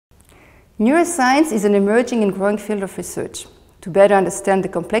Neuroscience is an emerging and growing field of research. To better understand the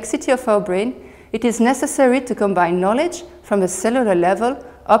complexity of our brain, it is necessary to combine knowledge from the cellular level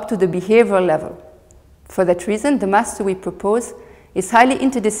up to the behavioral level. For that reason, the master we propose is highly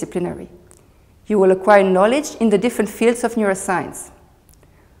interdisciplinary. You will acquire knowledge in the different fields of neuroscience.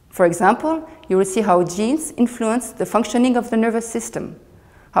 For example, you will see how genes influence the functioning of the nervous system,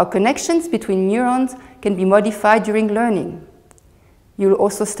 how connections between neurons can be modified during learning. You will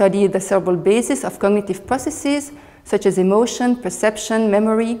also study the cerebral basis of cognitive processes such as emotion, perception,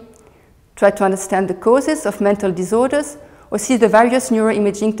 memory, try to understand the causes of mental disorders, or see the various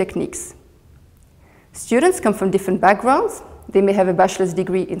neuroimaging techniques. Students come from different backgrounds. They may have a bachelor's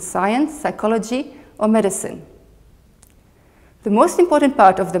degree in science, psychology, or medicine. The most important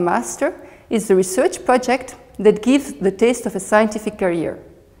part of the master is the research project that gives the taste of a scientific career.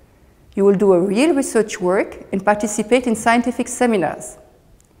 You will do a real research work and participate in scientific seminars.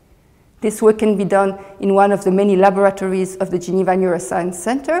 This work can be done in one of the many laboratories of the Geneva Neuroscience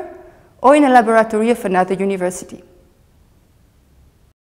Center or in a laboratory of another university.